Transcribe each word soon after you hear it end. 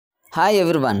Hi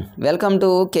everyone, welcome to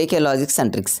KK logics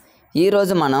and tricks.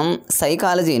 ఈరోజు మనం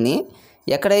సైకాలజీని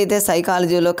ఎక్కడైతే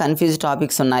సైకాలజీలో కన్ఫ్యూజ్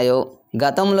టాపిక్స్ ఉన్నాయో,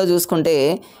 గతంలో చూసుకుంటే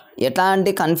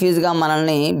ఎట్లాంటి కన్ఫ్యూజ్గా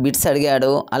మనల్ని బిట్స్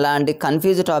అడిగాడో అలాంటి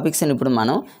కన్ఫ్యూజ్ టాపిక్స్ని ఇప్పుడు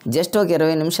మనం జస్ట్ ఒక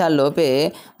 20 నిమిషాల లోపే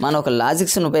మనం ఒక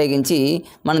లాజిక్స్ని ఉపయోగించి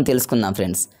మనం తెలుసుకుందాం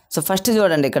ఫ్రెండ్స్. సో ఫస్ట్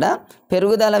చూడండి, ఇక్కడ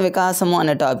పెరుగుదల వికాసము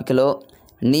అనే టాపిక్లో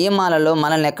నియమాలలో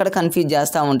మనల్ని ఎక్కడ కన్ఫ్యూజ్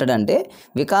చేస్తూ ఉంటాడంటే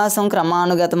వికాసం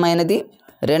క్రమానుగతమైనది,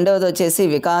 రెండవది వచ్చేసి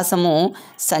వికాసము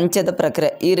సంచిత ప్రక్రియ.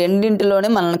 ఈ రెండింటిలోనే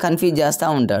మనల్ని కన్ఫ్యూజ్ చేస్తూ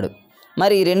ఉంటాడు.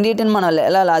 మరి ఈ రెండింటిని మనం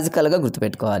ఎలా లాజికల్గా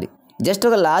గుర్తుపెట్టుకోవాలి? జస్ట్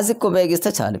ఒక లాజిక్ ఉపయోగిస్తే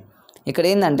చాలు. ఇక్కడ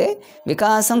ఏంటంటే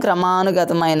వికాసం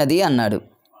క్రమానుగతమైనది అన్నాడు.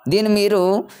 దీన్ని మీరు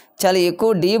చాలా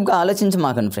ఎక్కువ డీప్గా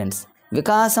ఆలోచించమాకండి ఫ్రెండ్స్.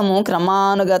 వికాసము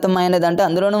క్రమానుగతమైనది అంటే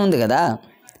అందులోనే ఉంది కదా.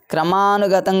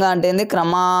 క్రమానుగతంగా అంటే ఏంది?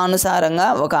 క్రమానుసారంగా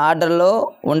ఒక ఆర్డర్లో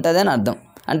ఉంటుంది అని అర్థం.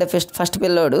 అంటే ఫస్ట్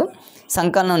పిల్లోడు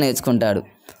సంకలనం నేర్చుకుంటాడు,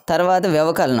 తర్వాత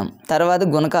వ్యవకలనం, తర్వాత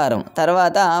గుణకారం,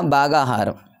 తర్వాత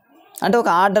భాగాహారం. అంటే ఒక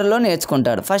ఆర్డర్లో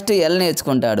నేర్చుకుంటాడు. ఫస్ట్ ఎల్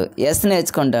నేర్చుకుంటాడు, ఎస్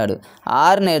నేర్చుకుంటాడు,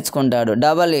 ఆర్ నేర్చుకుంటాడు,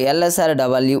 ఎల్ఎస్ఆర్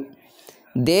డబ్ల్యూ.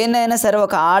 దేన్నైనా సరే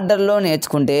ఒక ఆర్డర్లో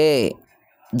నేర్చుకుంటే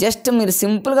జస్ట్ మీరు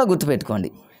సింపుల్గా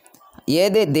గుర్తుపెట్టుకోండి.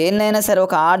 దేన్నైనా సరే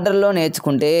ఒక ఆర్డర్లో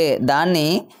నేర్చుకుంటే దాన్ని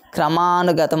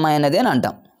క్రమానుగతమైనది అని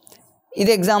అంటాం.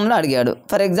 ఇది ఎగ్జామ్లో అడిగాడు.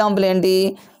 ఫర్ ఎగ్జాంపుల్ ఏంటి?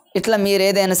 ఇట్లా మీరు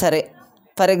ఏదైనా సరే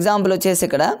ఫర్ ఎగ్జాంపుల్ వచ్చేసి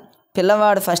ఇక్కడ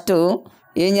పిల్లవాడు ఫస్ట్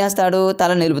ఏం చేస్తాడు?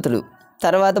 తల నిలుపుతాడు,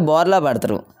 తర్వాత బోర్లా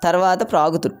పడతాడు, తర్వాత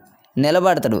ప్రాగుతాడు,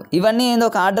 నిలబడతాడు. ఇవన్నీ ఏందో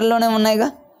ఒక ఆర్డర్లోనే ఉన్నాయిగా.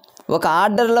 ఒక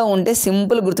ఆర్డర్లో ఉంటే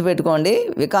సింపుల్ గుర్తుపెట్టుకోండి,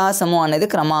 వికాసము అనేది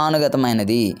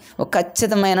క్రమానుగతమైనది, ఒక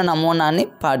ఖచ్చితమైన నమూనాన్ని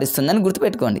పాటిస్తుందని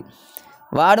గుర్తుపెట్టుకోండి.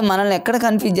 వాడు మనల్ని ఎక్కడ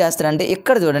కన్ఫ్యూజ్ చేస్తాడంటే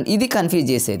ఇక్కడ చూడండి, ఇది కన్ఫ్యూజ్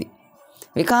చేసేది.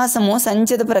 వికాసము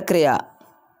సంచిత ప్రక్రియ.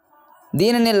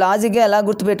 దీనిని లాజిక్గా ఎలా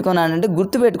గుర్తుపెట్టుకున్నానంటే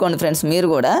గుర్తుపెట్టుకోండి ఫ్రెండ్స్, మీరు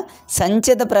కూడా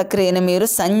సంచిత ప్రక్రియని మీరు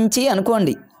సంచి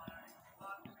అనుకోండి.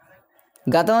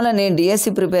 గతంలో నేను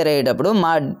డిఎస్సి ప్రిపేర్ అయ్యేటప్పుడు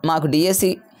మాకు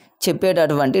డిఎస్సి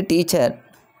చెప్పేటటువంటి టీచర్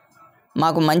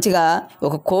మాకు మంచిగా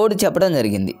ఒక కోడ్ చెప్పడం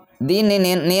జరిగింది. దీన్ని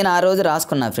నేను ఆ రోజు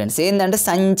రాసుకున్నా ఫ్రెండ్స్. ఏంటంటే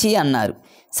సంచి అన్నారు.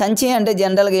 సంచి అంటే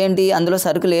జనరల్గా ఏంటి? అందులో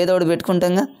సరుకులు ఏదో ఒకటి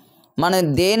పెట్టుకుంటాంగా. మనం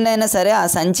దేన్నైనా సరే ఆ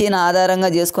సంచిని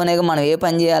ఆధారంగా చేసుకునే మనం ఏ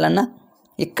పని చేయాలన్నా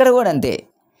ఇక్కడ కూడా అంతే.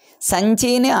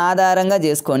 సంచిని ఆధారంగా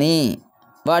చేసుకొని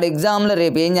వాడు ఎగ్జామ్లో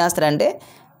రేపు ఏం చేస్తారంటే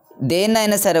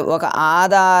దేన్నైనా సరే ఒక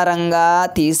ఆధారంగా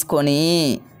తీసుకొని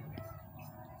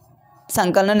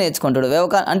సంకలనం నేర్చుకుంటాడు.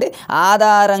 అంటే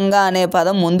ఆధారంగా అనే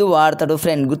పదం ముందు వాడతాడు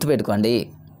ఫ్రెండ్, గుర్తుపెట్టుకోండి.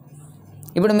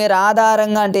 ఇప్పుడు మీరు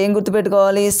ఆధారంగా అంటే ఏం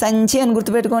గుర్తుపెట్టుకోవాలి? సంచి అని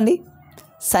గుర్తుపెట్టుకోండి.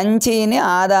 సంచిని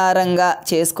ఆధారంగా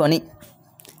చేసుకొని,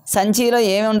 సంచిలో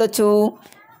ఏమి ఉండొచ్చు?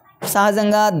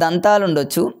 సహజంగా దంతాలు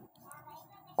ఉండొచ్చు,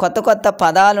 కొత్త కొత్త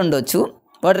పదాలు ఉండొచ్చు.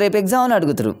 వాడు రేపు ఎగ్జామ్లో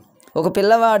అడుగుతారు. ఒక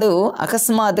పిల్లవాడు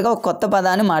అకస్మాత్తుగా ఒక కొత్త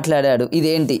పదాన్ని మాట్లాడాడు.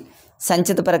 ఇదేంటి?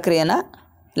 సంచిత ప్రక్రియనా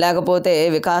లేకపోతే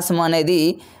వికాసం అనేది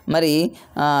మరి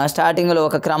స్టార్టింగ్లో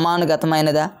ఒక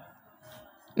క్రమానుగతమైనదా?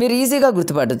 మీరు ఈజీగా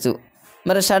గుర్తుపట్టచ్చు.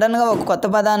 మరి సడన్గా ఒక కొత్త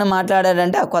పదాన్ని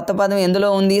మాట్లాడాడంటే ఆ కొత్త పదం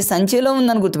ఎందులో ఉంది? సంచిలో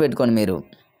ఉందని గుర్తుపెట్టుకోండి. మీరు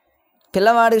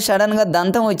పిల్లవాడికి సడన్గా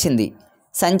దంతం వచ్చింది,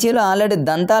 సంచిలో ఆల్రెడీ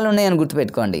దంతాలు ఉన్నాయని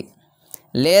గుర్తుపెట్టుకోండి.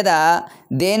 లేదా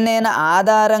దేన్నైనా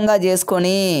ఆధారంగా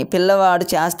చేసుకొని పిల్లవాడు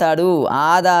చేస్తాడు.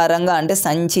 ఆధారంగా అంటే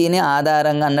సంచిని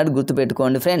ఆధారంగా అన్నట్టు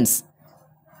గుర్తుపెట్టుకోండి ఫ్రెండ్స్.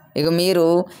 ఇక మీరు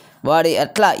వాడు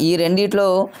ఎట్లా ఈ రెండిట్లో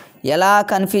ఎలా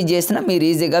కన్ఫ్యూజ్ చేసినా మీరు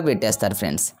ఈజీగా పెట్టేస్తారు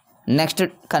ఫ్రెండ్స్. నెక్స్ట్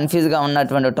కన్ఫ్యూజ్గా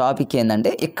ఉన్నటువంటి టాపిక్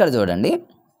ఏంటంటే ఇక్కడ చూడండి,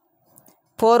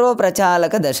 పూర్వ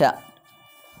ప్రచాలక దశ.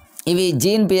 ఇవి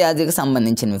జీన్ పియాజీకి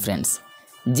సంబంధించినవి ఫ్రెండ్స్.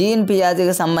 జీన్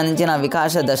పియాజీకి సంబంధించిన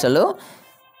వికాస దశలో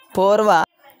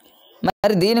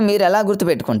మరి దీన్ని మీరు ఎలా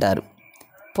గుర్తుపెట్టుకుంటారు?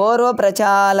 పూర్వ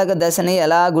ప్రచాలక దశని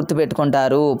ఎలా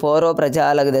గుర్తుపెట్టుకుంటారు? పూర్వ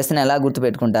ప్రచాలక దశని ఎలా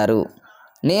గుర్తుపెట్టుకుంటారు?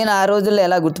 నేను ఆ రోజుల్లో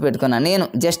ఎలా గుర్తుపెట్టుకున్నాను? నేను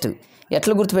జస్ట్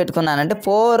ఎట్లా గుర్తుపెట్టుకున్నానంటే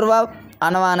పూర్వ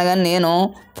అనగానే నేను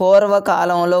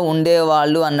పూర్వకాలంలో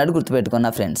ఉండేవాళ్ళు అన్నట్టు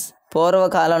గుర్తుపెట్టుకున్నా ఫ్రెండ్స్.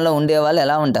 పూర్వకాలంలో ఉండేవాళ్ళు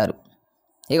ఎలా ఉంటారు?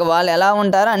 ఇక వాళ్ళు ఎలా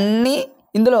ఉంటారో అన్నీ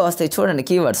ఇందులో వస్తాయి. చూడండి,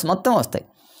 కీవర్డ్స్ మొత్తం వస్తాయి.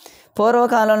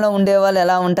 పూర్వకాలంలో ఉండేవాళ్ళు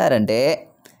ఎలా ఉంటారంటే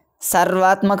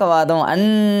సర్వాత్మకవాదం.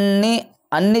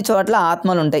 అన్ని చోట్ల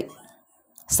ఆత్మలు ఉంటాయి.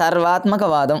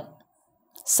 సర్వాత్మకవాదం,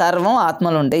 సర్వం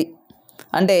ఆత్మలు ఉంటాయి.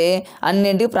 అంటే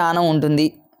అన్నింటికి ప్రాణం ఉంటుంది.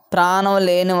 ప్రాణం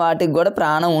లేని వాటికి కూడా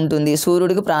ప్రాణం ఉంటుంది.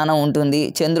 సూర్యుడికి ప్రాణం ఉంటుంది,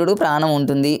 చంద్రుడికి ప్రాణం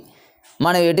ఉంటుంది.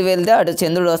 మనం ఎటు వెళ్తే అటు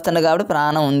చంద్రుడు వస్తున్నాడు కాబట్టి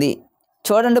ప్రాణం ఉంది.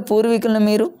 చూడండి పూర్వీకులను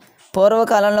మీరు.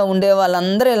 పూర్వకాలంలో ఉండే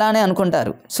వాళ్ళందరూ ఇలానే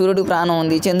అనుకుంటారు. సూర్యుడికి ప్రాణం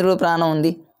ఉంది, చంద్రుడికి ప్రాణం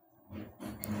ఉంది,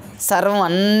 సర్వం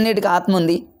అన్నిటికీ ఆత్మ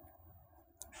ఉంది.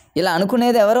 ఇలా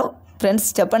అనుకునేది ఎవరు ఫ్రెండ్స్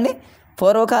చెప్పండి?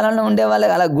 పూర్వకాలంలో ఉండే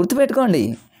వాళ్ళకి. అలా గుర్తుపెట్టుకోండి.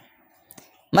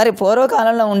 మరి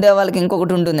పూర్వకాలంలో ఉండే వాళ్ళకి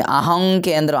ఇంకొకటి ఉంటుంది, అహం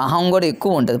కేంద్రం. అహం కూడా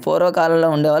ఎక్కువ ఉంటుంది పూర్వకాలంలో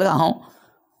ఉండే వాళ్ళకి. అహం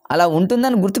అలా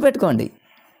ఉంటుందని గుర్తుపెట్టుకోండి.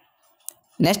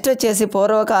 నెక్స్ట్ వచ్చేసి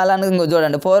పూర్వకాలానికి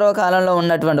చూడండి, పూర్వకాలంలో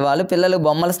ఉన్నటువంటి వాళ్ళు పిల్లలు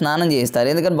బొమ్మలు స్నానం చేయిస్తారు,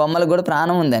 ఎందుకంటే బొమ్మలకు కూడా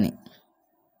ప్రాణం ఉందని.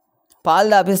 పాలు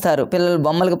దాపిస్తారు పిల్లలు,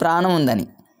 బొమ్మలకు ప్రాణం ఉందని.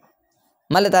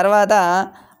 మళ్ళీ తర్వాత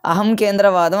అహం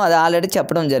కేంద్రవాదం, అది ఆల్రెడీ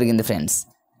చెప్పడం జరిగింది ఫ్రెండ్స్.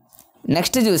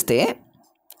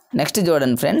 నెక్స్ట్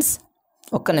చూడండి ఫ్రెండ్స్,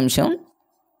 ఒక్క నిమిషం.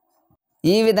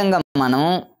 ఈ విధంగా మనం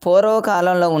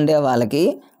పూర్వకాలంలో ఉండే వాళ్ళకి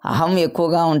అహం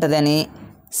ఎక్కువగా ఉంటుందని,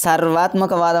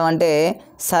 సర్వాత్మకవాదం అంటే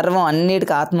సర్వం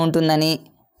అన్నిటికీ ఆత్మ ఉంటుందని,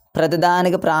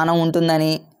 ప్రతిదానికి ప్రాణం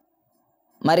ఉంటుందని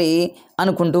మరి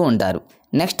అనుకుంటూ ఉంటారు.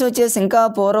 నెక్స్ట్ వచ్చేసి ఇంకా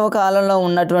పూర్వకాలంలో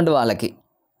ఉన్నటువంటి వాళ్ళకి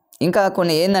ఇంకా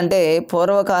కొన్ని ఏంటంటే,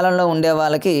 పూర్వకాలంలో ఉండే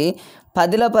వాళ్ళకి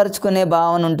పదిలపరుచుకునే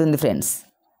భావన ఉంటుంది ఫ్రెండ్స్.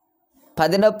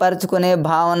 పదిలపరుచుకునే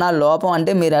భావన లోపం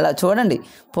అంటే మీరు ఎలా చూడండి,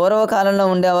 పూర్వకాలంలో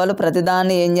ఉండేవాళ్ళు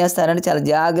ప్రతిదాన్ని ఏం చేస్తారంటే చాలా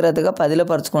జాగ్రత్తగా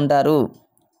పదిలపరుచుకుంటారు,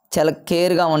 చాలా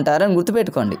కేర్గా ఉంటారని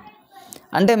గుర్తుపెట్టుకోండి.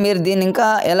 అంటే మీరు దీన్ని ఇంకా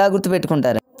ఎలా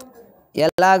గుర్తుపెట్టుకుంటారు,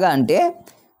 ఎలాగా అంటే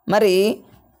మరి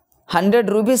 100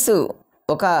 రూపీస్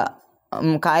ఒక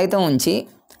కాగితం ఉంచి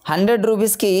 100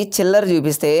 రూపీస్కి చిల్లర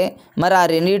చూపిస్తే మరి ఆ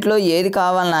రెండిట్లో ఏది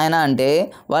కావాలని ఆయన అంటే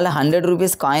వాళ్ళు 100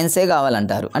 రూపీస్ కాయిన్సే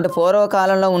కావాలంటారు. అంటే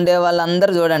పూర్వకాలంలో ఉండే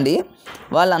వాళ్ళందరూ చూడండి,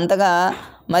 వాళ్ళు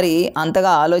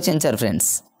అంతగా ఆలోచించరు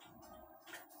ఫ్రెండ్స్.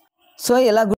 సో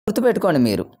ఇలా గుర్తుపెట్టుకోండి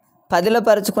మీరు.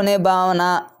 పదిలపరుచుకునే భావన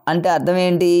అంటే అర్థం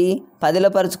ఏంటి,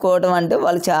 పదిలపరుచుకోవడం అంటే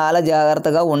వాళ్ళు చాలా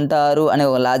జాగ్రత్తగా ఉంటారు అనే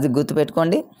ఒక లాజిక్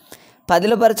గుర్తుపెట్టుకోండి.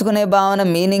 పదిలపరుచుకునే భావన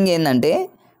మీనింగ్ ఏంటంటే,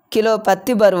 కిలో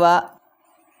పత్తి బరువా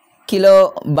కిలో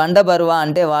బండ బరువా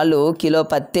అంటే వాళ్ళు కిలో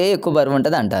పత్తే ఎక్కువ బరువు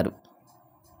ఉంటుంది అంటారు.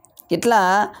 ఇట్లా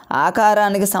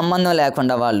ఆకారానికి సంబంధం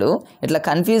లేకుండా వాళ్ళు ఇట్లా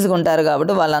కన్ఫ్యూజ్గా ఉంటారు.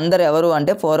 కాబట్టి వాళ్ళందరూ ఎవరు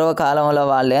అంటే పూర్వకాలంలో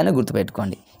వాళ్ళే అని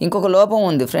గుర్తుపెట్టుకోండి. ఇంకొక లోపం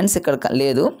ఉంది ఫ్రెండ్స్, ఇక్కడ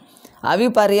లేదు,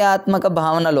 అవిపర్యాత్మక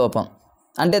భావన లోపం.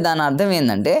 అంటే దాని అర్థం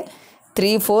ఏంటంటే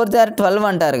 3 4 12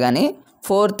 అంటారు, కానీ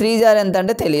 4 3 ఎంత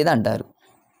అంటే తెలియదు అంటారు.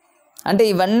 అంటే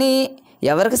ఇవన్నీ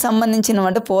ఎవరికి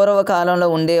సంబంధించినవంటే పూర్వకాలంలో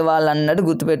ఉండే వాళ్ళు అన్నట్టు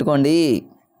గుర్తుపెట్టుకోండి.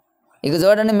 ఇక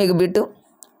చూడండి, మీకు బిట్టు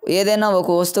ఏదైనా ఒక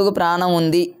వస్తువుకు ప్రాణం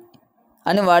ఉంది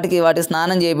అని వాటికి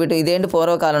స్నానం చేపిట్టు, ఇదేంటి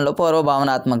పూర్వకాలంలో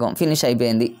పూర్వభావనాత్మకం, ఫినిష్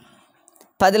అయిపోయింది.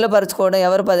 పదిలపరుచుకోవడం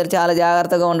ఎవరు, చాలా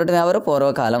జాగ్రత్తగా ఉండటం ఎవరు,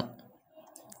 పూర్వకాలం.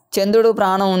 చంద్రుడు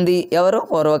ప్రాణం ఉంది ఎవరు,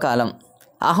 పూర్వకాలం.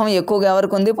 అహం ఎక్కువగా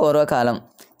ఎవరికి ఉంది, పూర్వకాలం.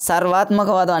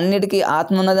 సర్వాత్మకవాదం అన్నిటికీ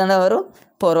ఆత్మ ఉన్నదని ఎవరు,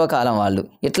 పూర్వకాలం వాళ్ళు.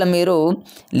 ఇట్లా మీరు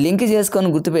లింక్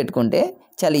చేసుకొని గుర్తుపెట్టుకుంటే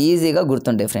చాలా ఈజీగా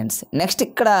గుర్తుంటాయి ఫ్రెండ్స్. నెక్స్ట్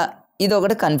ఇక్కడ ఇది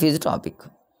ఒకటి కన్ఫ్యూజ్ టాపిక్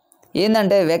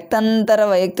ఏంటంటే, వ్యక్తంతర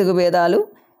వైయక్తిక భేదాలు,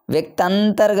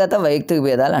 వ్యక్తంతర్గత వైయక్తిక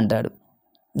భేదాలు అంటాడు.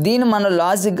 దీన్ని మనం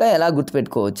లాజిక్గా ఎలా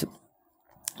గుర్తుపెట్టుకోవచ్చు,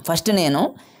 ఫస్ట్ నేను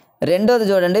రెండోది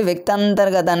చూడండి,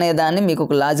 వ్యక్తంతర్గత అనే దాన్ని మీకు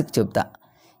ఒక లాజిక్ చెప్తా.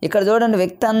 ఇక్కడ చూడండి,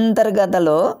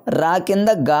 వ్యక్తంతర్గతలో రా కింద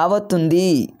గావత్తుంది.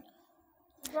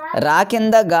 రా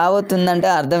కింద గావత్తుందంటే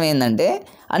అర్థం ఏంటంటే,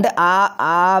 అంటే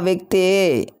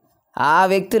ఆ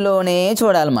వ్యక్తిలోనే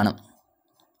చూడాలి మనం.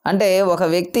 అంటే ఒక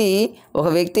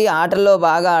వ్యక్తి ఆటల్లో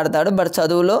బాగా ఆడతాడు, బట్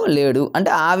చదువులో లేడు అంటే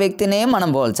ఆ వ్యక్తినే మనం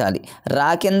పోల్చాలి. రా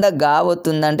కింద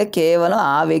గావత్తుందంటే కేవలం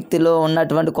ఆ వ్యక్తిలో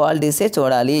ఉన్నటువంటి క్వాలిటీసే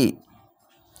చూడాలి.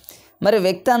 మరి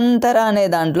వ్యక్తంతర అనే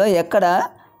దాంట్లో ఎక్కడ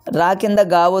రా కింద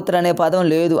గావత్తురు అనే పదం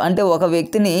లేదు. అంటే ఒక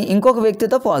వ్యక్తిని ఇంకొక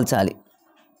వ్యక్తితో పోల్చాలి.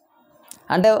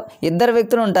 అంటే 2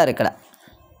 వ్యక్తులు ఉంటారు ఇక్కడ,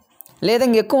 లేదా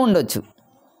ఇంకెక్కువ ఉండొచ్చు.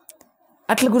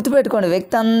 అట్లా గుర్తుపెట్టుకోండి.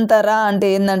 వ్యక్తంతర అంటే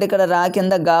ఏంటంటే ఇక్కడ రా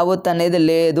కింద గావత్తు అనేది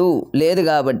లేదు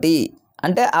కాబట్టి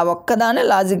అంటే ఆ ఒక్కదానే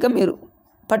లాజిక్గా మీరు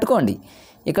పట్టుకోండి.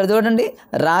 ఇక్కడ చూడండి,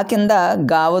 రా కింద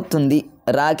గావత్తుంది.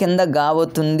 రా కింద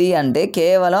గావత్తుంది అంటే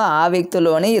కేవలం ఆ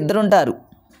వ్యక్తిలోనే 2 ఉంటారు.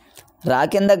 రా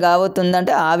కింద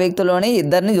గావత్తుందంటే ఆ వ్యక్తిలోనే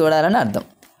 2ని చూడాలని అర్థం.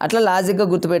 అట్లా లాజిక్గా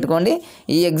గుర్తుపెట్టుకోండి.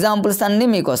 ఈ ఎగ్జాంపుల్స్ అన్నీ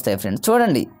మీకు వస్తాయి ఫ్రెండ్స్.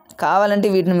 చూడండి, కావాలంటే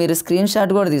వీటిని మీరు స్క్రీన్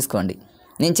షాట్ కూడా తీసుకోండి.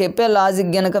 నేను చెప్పే లాజిక్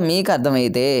కనుక మీకు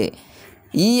అర్థమైతే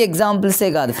ఈ ఎగ్జాంపుల్సే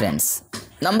కాదు ఫ్రెండ్స్,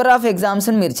 నంబర్ ఆఫ్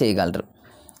ఎగ్జామ్స్ని మీరు చేయగలరు.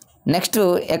 నెక్స్ట్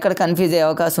ఎక్కడ కన్ఫ్యూజ్ అయ్యే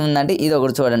అవకాశం ఉందంటే ఇది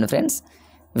ఒకటి చూడండి friends.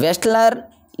 వెస్ట్లర్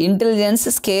intelligence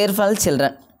scare for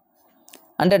children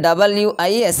అంటే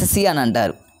WISC అని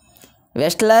అంటారు.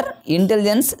 వెస్ట్లర్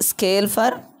ఇంటెలిజెన్స్ స్కేల్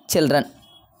ఫర్ చిల్డ్రన్.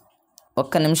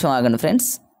 ఒక్క నిమిషం ఆగండి ఫ్రెండ్స్.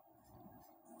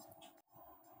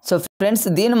 సో ఫ్రెండ్స్,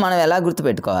 దీన్ని మనం ఎలా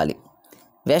గుర్తుపెట్టుకోవాలి,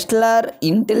 వెస్ట్లర్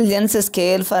ఇంటెలిజెన్స్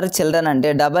స్కేల్ ఫర్ చిల్డ్రన్ అంటే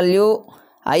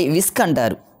WISC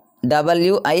అంటారు.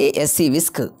 WISC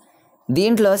whisk.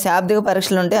 దీంట్లో శాబ్దిక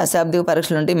పరీక్షలు ఉంటాయి, అశాబ్దిక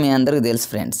పరీక్షలు ఉంటాయి, మీ అందరికీ తెలుసు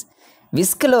ఫ్రెండ్స్.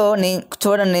 విస్క్లో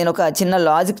చూడండి, నేను ఒక చిన్న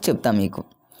లాజిక్ చెప్తాను మీకు.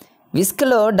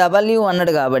 విస్క్లో W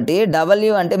అన్నాడు కాబట్టి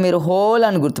W అంటే మీరు హోల్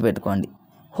అని గుర్తుపెట్టుకోండి.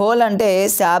 హోల్ అంటే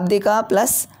శాబ్దిక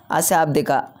ప్లస్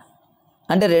అశాబ్దిక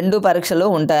అంటే 2 పరీక్షలు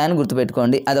ఉంటాయని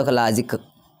గుర్తుపెట్టుకోండి. అదొక లాజిక్.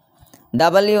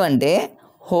 W అంటే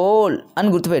హోల్ అని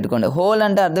గుర్తుపెట్టుకోండి. హోల్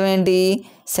అంటే అర్థం ఏంటి,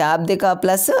 శాబ్దిక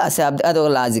ప్లస్ అశాబ్దిక, అదొక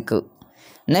లాజిక్.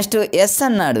 నెక్స్ట్ ఎస్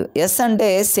అన్నాడు. ఎస్ అంటే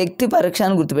శక్తి పరీక్ష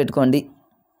అని గుర్తుపెట్టుకోండి.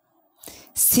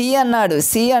 సి అన్నాడు.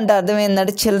 సి అంటే అర్థం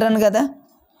ఏంటంటే చిల్డ్రన్ కదా.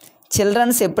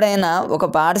 చిల్డ్రన్స్ ఎప్పుడైనా ఒక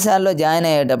పాఠశాలలో జాయిన్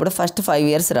అయ్యేటప్పుడు ఫస్ట్ 5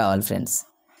 years రావాలి ఫ్రెండ్స్.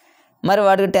 మరి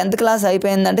వాడికి 10th class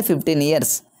అయిపోయిందంటే 15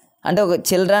 years. అంటే ఒక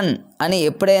చిల్డ్రన్ అని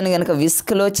ఎప్పుడైనా కనుక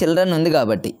విస్క్లో చిల్డ్రన్ ఉంది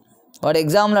కాబట్టి వాడు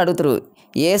ఎగ్జామ్లో అడుగుతారు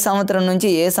ఏ సంవత్సరం నుంచి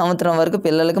ఏ సంవత్సరం వరకు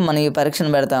పిల్లలకి మనం ఈ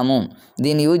పరీక్షను పెడతాము,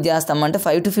 దీన్ని యూజ్ చేస్తామంటే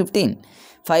 5 to 15.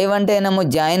 5 అంటేనేమో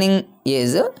జాయినింగ్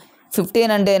ఏజ్,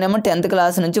 15 అంటేనేమో 10th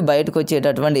class నుంచి బయటకు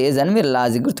వచ్చేటటువంటి ఏజ్ అని మీరు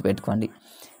లాజిక్ గుర్తుపెట్టుకోండి.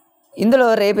 ఇందులో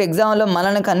రేపు ఎగ్జామ్లో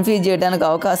మనల్ని కన్ఫ్యూజ్ చేయడానికి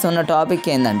అవకాశం ఉన్న టాపిక్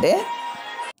ఏంటంటే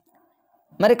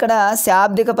మరి ఇక్కడ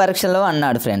శాబ్దిక పరీక్షలు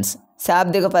అన్నాడు ఫ్రెండ్స్.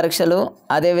 శాబ్దిక పరీక్షలు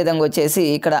అదేవిధంగా వచ్చేసి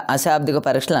ఇక్కడ అశాబ్దిక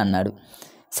పరీక్షలు అన్నాడు.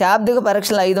 శాబ్దిక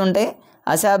పరీక్షలు 5 ఉంటాయి,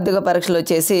 అశాబ్దిక పరీక్షలు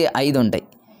వచ్చేసి 5 ఉంటాయి.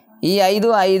 ఈ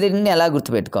 5ని ఎలా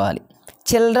గుర్తుపెట్టుకోవాలి?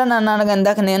 చిల్డ్రన్ అన్నాను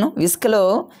ఇందాక నేను విస్క్లో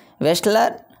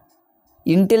వెస్ట్లర్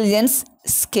ఇంటెలిజెన్స్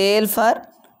స్కేల్ ఫర్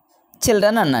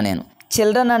చిల్డ్రన్ అన్నా నేను.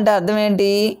 చిల్డ్రన్ అంటే అర్థం ఏంటి?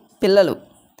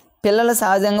 పిల్లలు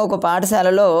సహజంగా ఒక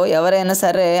పాఠశాలలో ఎవరైనా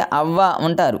సరే అవ్వ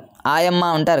ఉంటారు, ఆయమ్మ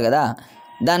ఉంటారు కదా,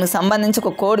 దానికి సంబంధించి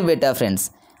ఒక కోడ్ పెట్టా ఫ్రెండ్స్.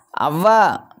 అవ్వ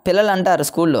పిల్లలు అంటారు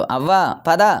స్కూల్లో, అవ్వ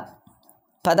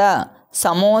పద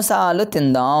సమోసాలు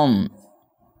తిందాం.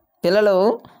 పిల్లలు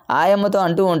ఆయమ్మతో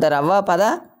అంటూ ఉంటారు, అవ్వ పద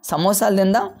సమోసాలు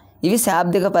తిందాం. ఇవి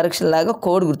శాబ్దిక పరీక్షలాగా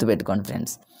కోడ్ గుర్తుపెట్టుకోండి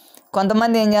ఫ్రెండ్స్.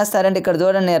 కొంతమంది ఏం చేస్తారంటే ఇక్కడ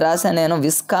చూడండి నేను రాసాను, నేను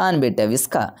విస్కా అని పెట్టా.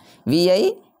 విస్కా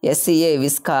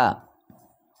VISCA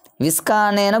విస్కా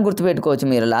అనైనా గుర్తుపెట్టుకోవచ్చు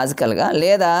మీరు లాజికల్గా.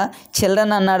 లేదా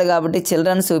చిల్డ్రన్ అన్నాడు కాబట్టి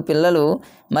చిల్డ్రన్స్ పిల్లలు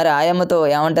మరి ఆయమ్మతో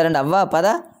ఏమంటారంటే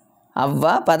అవ్వ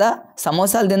పద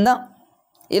సమోసాలు తిందాం.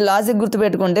 ఈ లాజిక్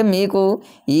గుర్తుపెట్టుకుంటే మీకు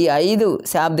ఈ 5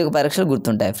 శాబ్దిక పరీక్షలు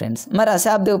గుర్తుంటాయి ఫ్రెండ్స్. మరి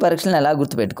అశాబ్దిక పరీక్షలను ఎలా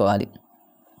గుర్తుపెట్టుకోవాలి?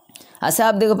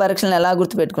 అశాబ్దిక పరీక్షలను ఎలా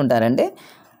గుర్తుపెట్టుకుంటారంటే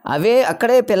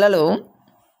అక్కడే పిల్లలు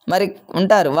మరి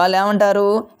ఉంటారు, వాళ్ళు ఏమంటారు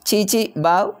చీచి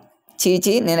బావ్.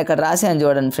 చీచి నేను ఇక్కడ రాసాను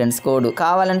చూడండి ఫ్రెండ్స్ కోడ్,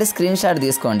 కావాలంటే స్క్రీన్ షాట్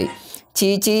తీసుకోండి.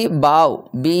 చీచి బావ్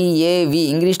BAV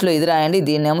ఇంగ్లీష్లో ఇది రాయండి,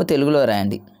 దీన్నేమో తెలుగులో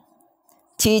రాయండి.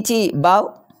 చీచి బావ్,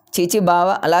 చీచి బావ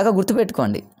అలాగా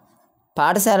గుర్తుపెట్టుకోండి.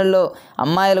 పాఠశాలల్లో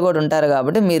అమ్మాయిలు కూడా ఉంటారు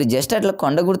కాబట్టి మీరు జస్ట్ అట్లా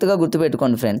కొండ గుర్తుగా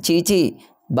గుర్తుపెట్టుకోండి ఫ్రెండ్స్. చీచి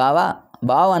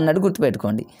బావ్ అన్నట్టు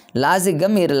గుర్తుపెట్టుకోండి. లాజిక్గా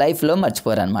మీరు లైఫ్లో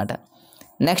మర్చిపోరు అనమాట.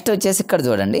 నెక్స్ట్ వచ్చేసి ఇక్కడ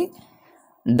చూడండి,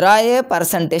 డ్రా ఏ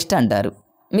పర్సన్ టెస్ట్ అంటారు.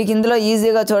 మీకు ఇందులో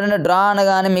ఈజీగా చూడండి, డ్రా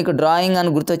అనగానే మీకు డ్రాయింగ్ అని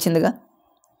గుర్తొచ్చిందిగా.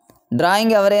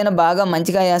 డ్రాయింగ్ ఎవరైనా బాగా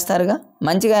మంచిగా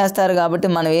వేస్తారు కాబట్టి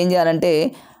మనం ఏం చేయాలంటే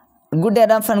గుడ్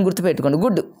ఎనఫ్ అని గుర్తుపెట్టుకోండి.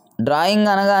 గుడ్ డ్రాయింగ్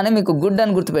అనగానే మీకు గుడ్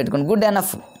అని గుర్తుపెట్టుకోండి. గుడ్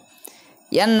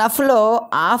ఎనఫ్లో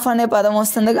ఆఫ్ అనే పదం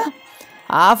వస్తుందిగా.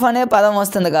 ఆఫ్ అనే పదం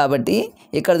వస్తుంది కాబట్టి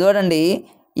ఇక్కడ చూడండి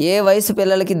ఏ వయసు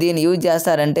పిల్లలకి దీన్ని యూజ్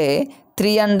చేస్తారంటే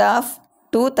 3.5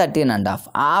 to 13.5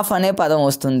 ఆఫ్ అనే పదం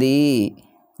వస్తుంది.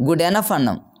 గుడ్ ఎనఫ్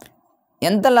అన్నాం.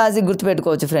 ఎంత లాజిక్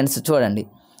గుర్తుపెట్టుకోవచ్చు ఫ్రెండ్స్ చూడండి.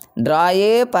 డ్రా ఏ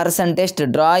పర్సన్ టెస్ట్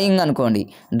డ్రాయింగ్ అనుకోండి,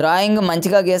 డ్రాయింగ్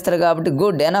మంచిగా గీస్తారు కాబట్టి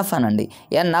గుడ్ ఎనఫ్ అనండి.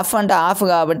 ఎనఫ్ అంటే ఆఫ్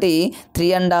కాబట్టి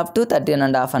 3.5 to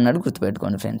 13.5 అన్నట్టు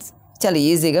గుర్తుపెట్టుకోండి ఫ్రెండ్స్. చాలా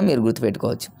ఈజీగా మీరు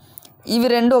గుర్తుపెట్టుకోవచ్చు. ఇవి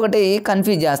రెండు ఒకటి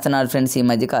కన్ఫ్యూజ్ చేస్తున్నారు ఫ్రెండ్స్ ఈ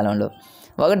మధ్యకాలంలో.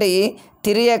 ఒకటి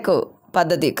తిరియక్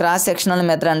పద్ధతి క్రాస్ సెక్షనల్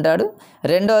మెథడ్ అంటాడు,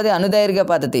 రెండవది అనుదైర్ఘ్య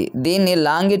పద్ధతి దీన్ని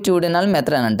లాంగిట్యూడినల్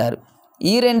మెథడ్ అని అంటారు.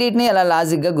 ఈ రెండింటిని ఎలా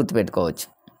లాజిక్గా గుర్తుపెట్టుకోవచ్చు.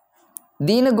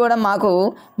 దీనికి కూడా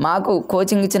మాకు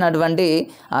కోచింగ్ ఇచ్చినటువంటి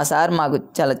ఆ సార్ మాకు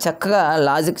చాలా చక్కగా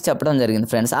లాజిక్ చెప్పడం జరిగింది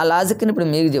ఫ్రెండ్స్. ఆ లాజిక్ని ఇప్పుడు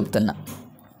మీకు చెప్తున్నా.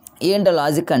 ఏంటో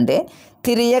లాజిక్ అంటే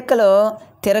తిరియక్కలో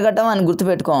తిరగటం అని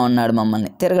గుర్తుపెట్టుకోమన్నాడు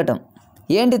మమ్మల్ని.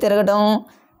 ఏంటి తిరగటం?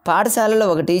 పాఠశాలలో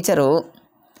ఒక టీచరు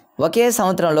ఒకే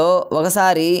సంవత్సరంలో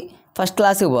ఒకసారి ఫస్ట్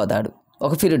క్లాస్కి పోతాడు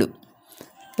ఒక పీరియడ్,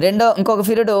 ఇంకొక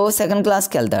పీరియడ్ సెకండ్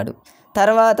క్లాస్కి వెళ్తాడు,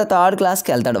 తర్వాత థర్డ్ క్లాస్కి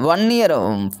వెళ్తాడు. 1 year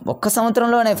ఒక్క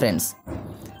సంవత్సరంలోనే ఫ్రెండ్స్.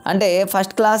 అంటే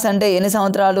ఫస్ట్ క్లాస్ అంటే ఎన్ని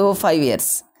సంవత్సరాలు? 5 years.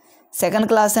 సెకండ్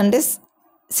క్లాస్ అంటే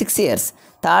 6 years,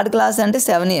 థర్డ్ క్లాస్ అంటే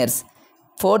 7 years,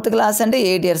 ఫోర్త్ క్లాస్ అంటే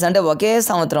 8 years. అంటే ఒకే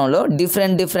సంవత్సరంలో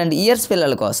డిఫరెంట్ ఇయర్స్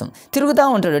పిల్లల కోసం తిరుగుతూ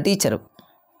ఉంటాడు టీచరు.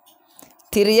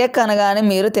 తిరియక్ అనగానే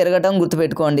మీరు తిరగటం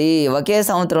గుర్తుపెట్టుకోండి. ఒకే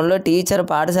సంవత్సరంలో టీచర్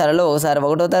పాఠశాలలో ఒకసారి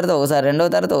 1వ తరగతి, ఒకసారి 2వ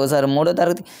తరగతి, ఒకసారి 3వ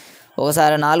తరగతి,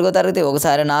 ఒకసారి 4వ తరగతి,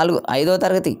 ఒకసారి 5వ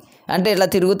తరగతి అంటే ఇట్లా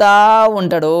తిరుగుతూ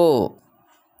ఉంటాడు.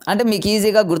 అంటే మీకు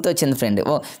ఈజీగా గుర్తొచ్చింది ఫ్రెండ్.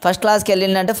 ఫస్ట్ క్లాస్కి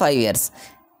వెళ్ళిందంటే 5 years,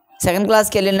 సెకండ్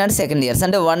క్లాస్కి వెళ్ళిందంటే 2 years.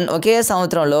 అంటే ఒకే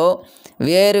సంవత్సరంలో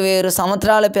వేరు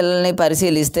సంవత్సరాల పిల్లల్ని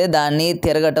పరిశీలిస్తే దాన్ని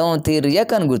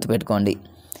తిరియక్ అని గుర్తుపెట్టుకోండి.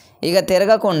 ఇక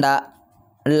తిరగకుండా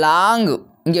లాంగ్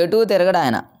ఇంకెటు తిరగడు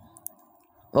ఆయన.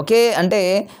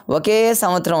 ఒకే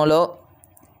సంవత్సరంలో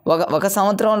ఒక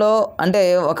సంవత్సరంలో అంటే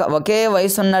ఒకే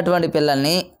వయసు ఉన్నటువంటి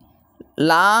పిల్లల్ని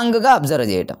లాంగ్గా అబ్జర్వ్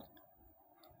చేయటం.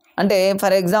 అంటే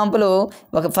ఫర్ ఎగ్జాంపుల్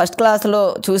ఒక ఫస్ట్ క్లాస్లో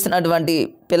చూసినటువంటి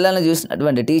పిల్లల్ని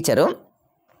చూసినటువంటి teacher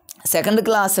second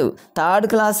class, third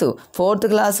class, fourth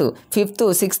class, fifth,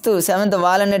 sixth, seventh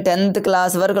వాళ్ళని 10th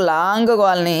క్లాస్ వరకు లాంగ్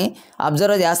వాళ్ళని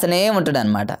అబ్జర్వ్ చేస్తూనే ఉంటాడు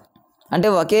అనమాట. అంటే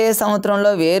ఒకే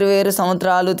సంవత్సరంలో వేరు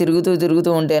సంవత్సరాలు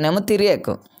తిరుగుతూ ఉంటేనేమో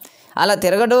తిరియకు. అలా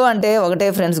తిరగడు అంటే ఒకటే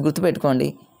ఫ్రెండ్స్ గుర్తుపెట్టుకోండి,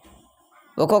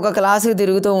 ఒక్కొక్క క్లాసుకి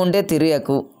తిరుగుతూ ఉంటే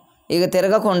తిరియకు. ఇక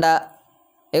తిరగకుండా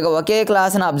ఇక ఒకే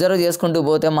క్లాస్ని అబ్జర్వ్ చేసుకుంటూ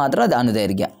పోతే మాత్రం అది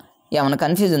అనుదైర్ఘ్య. ఏమైనా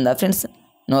కన్ఫ్యూజ్ ఉందా ఫ్రెండ్స్?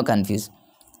 No confuse.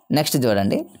 నెక్స్ట్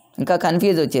చూడండి, ఇంకా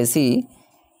కన్ఫ్యూజ్ వచ్చేసి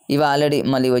ఇవి ఆల్రెడీ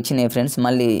మళ్ళీ వచ్చినాయి ఫ్రెండ్స్.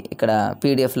 మళ్ళీ ఇక్కడ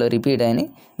పీడిఎఫ్లో రిపీట్ అయినాయి.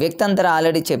 వ్యక్తంతర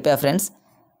ఆల్రెడీ చెప్పా ఫ్రెండ్స్.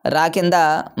 రా కింద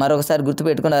మరొకసారి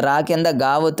గుర్తుపెట్టుకున్న, రా కింద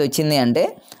గావత్తు వచ్చింది అంటే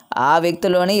ఆ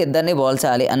వ్యక్తిలోని ఇద్దరిని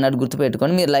పోల్చాలి అన్నట్టు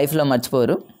గుర్తుపెట్టుకొని మీరు లైఫ్లో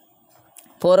మర్చిపోరు.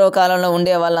 పూర్వకాలంలో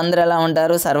ఉండే వాళ్ళందరూ ఎలా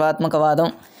ఉంటారు? సర్వాత్మకవాదం,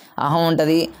 అహం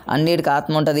ఉంటుంది, అన్నిటికి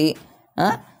ఆత్మ ఉంటుంది,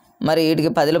 మరి వీటికి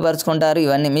పదిలపరుచుకుంటారు.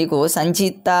 ఇవన్నీ మీకు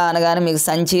సంచిత అనగానే మీకు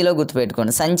సంచిలో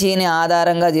గుర్తుపెట్టుకోండి, సంచిని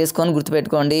ఆధారంగా చేసుకొని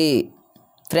గుర్తుపెట్టుకోండి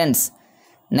ఫ్రెండ్స్.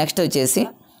 నెక్స్ట్ వచ్చేసి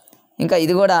ఇంకా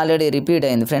ఇది కూడా ఆల్రెడీ రిపీట్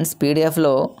అయింది ఫ్రెండ్స్,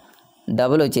 పీడిఎఫ్లో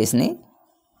డబుల్ వచ్చేసినాయి.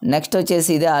 నెక్స్ట్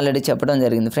వచ్చేసి ఇదే ఆల్రెడీ చెప్పడం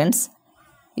జరిగింది ఫ్రెండ్స్,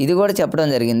 ఇది కూడా చెప్పడం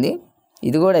జరిగింది,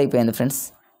 ఇది కూడా అయిపోయింది ఫ్రెండ్స్.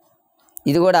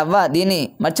 ఇది కూడా దీన్ని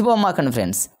మర్చిపోమాకండి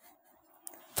ఫ్రెండ్స్.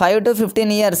 5 to 15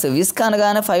 years విస్క్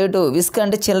అనగానే 5 to విస్క్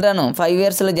అంటే చిల్డ్రన్ 5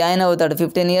 yearsలో జాయిన్ అవుతాడు,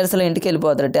 15 yearsలో ఇంటికి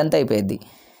వెళ్ళిపోతాడు, 10th అయిపోయింది.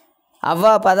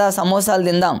 పద సమోసాలు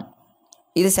తిందాం,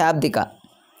 ఇది శాబ్దిక.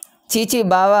 చీచి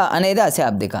బావా అనేది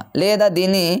అశాబ్దిక. లేదా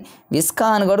దీన్ని విస్కా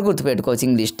అని కూడా గుర్తుపెట్టుకోవచ్చు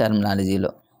ఇంగ్లీష్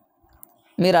టర్మినాలజీలో.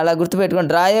 మీరు అలా గుర్తుపెట్టుకోండి.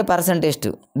 డ్రాయే పర్సంటేజ్,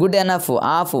 గుడ్ ఎనఫ్,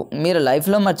 ఆఫ్ మీరు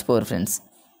లైఫ్లో మర్చిపోరు ఫ్రెండ్స్.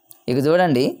 ఇక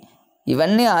చూడండి,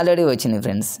 ఇవన్నీ ఆల్రెడీ వచ్చినాయి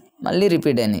ఫ్రెండ్స్, మళ్ళీ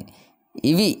రిపీట్ అయినాయి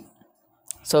ఇవి.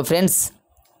 సో ఫ్రెండ్స్,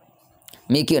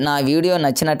 మీకు నా వీడియో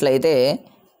నచ్చినట్లయితే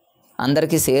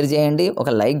అందరికీ షేర్ చేయండి, ఒక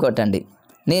లైక్ కొట్టండి.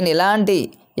 నేను ఇలాంటి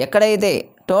ఎక్కడైతే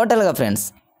టోటల్గా ఫ్రెండ్స్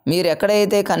మీరు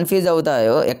ఎక్కడైతే కన్ఫ్యూజ్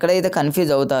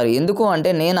అవుతారో, ఎందుకు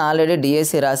అంటే నేను ఆల్రెడీ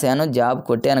డిఎస్సి రాశాను, జాబ్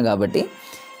కొట్టాను కాబట్టి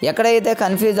ఎక్కడైతే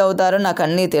కన్ఫ్యూజ్ అవుతారో నాకు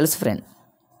అన్నీ తెలుసు ఫ్రెండ్.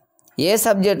 ఏ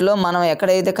సబ్జెక్ట్లో మనం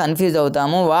ఎక్కడైతే కన్ఫ్యూజ్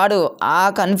అవుతామో వాడు ఆ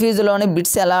కన్ఫ్యూజ్లోని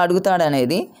బిట్స్ ఎలా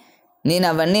అడుగుతాడనేది నేను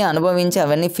అవన్నీ అనుభవించి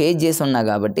అవన్నీ ఫేస్ చేసి ఉన్నా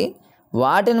కాబట్టి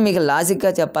వాటిని మీకు లాజిక్గా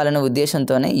చెప్పాలనే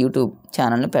ఉద్దేశంతోనే యూట్యూబ్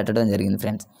ఛానల్ని పెట్టడం జరిగింది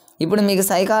ఫ్రెండ్స్. ఇప్పుడు మీకు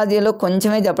సైకాలజీలో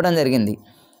కొంచెమే చెప్పడం జరిగింది,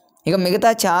 ఇక మిగతా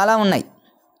చాలా ఉన్నాయి.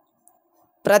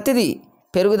 ప్రతిదీ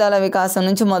పెరుగుదల వికాసం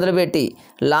నుంచి మొదలుపెట్టి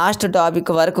లాస్ట్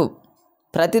టాపిక్ వరకు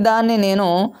ప్రతిదాన్ని నేను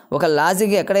ఒక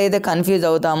లాజిక్ ఎక్కడైతే కన్ఫ్యూజ్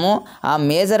అవుతామో ఆ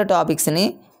మేజర్ టాపిక్స్ని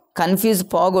కన్ఫ్యూజ్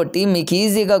పోగొట్టి మీకు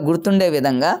ఈజీగా గుర్తుండే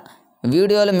విధంగా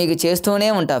వీడియోలు మీకు చేస్తూనే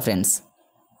ఉంటా ఫ్రెండ్స్.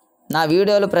 నా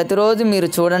వీడియోలు ప్రతిరోజు మీరు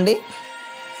చూడండి.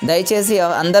 దయచేసి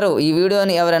అందరూ ఈ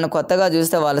వీడియోని ఎవరైనా కొత్తగా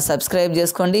చూస్తే వాళ్ళు సబ్స్క్రైబ్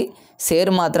చేసుకోండి,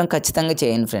 షేర్ మాత్రం ఖచ్చితంగా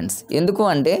చేయండి ఫ్రెండ్స్. ఎందుకు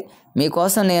అంటే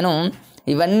మీకోసం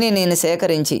ఇవన్నీ నేను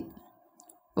సేకరించి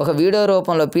ఒక వీడియో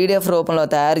రూపంలో పీడిఎఫ్ రూపంలో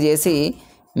తయారు చేసి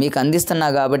మీకు అందిస్తున్నా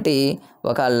కాబట్టి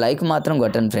ఒక లైక్ మాత్రం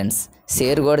కొట్టండి ఫ్రెండ్స్,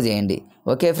 షేర్ కూడా చేయండి.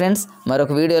 ఓకే ఫ్రెండ్స్,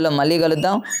 మరొక వీడియోలో మళ్ళీ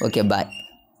కలుద్దాం. Okay, bye.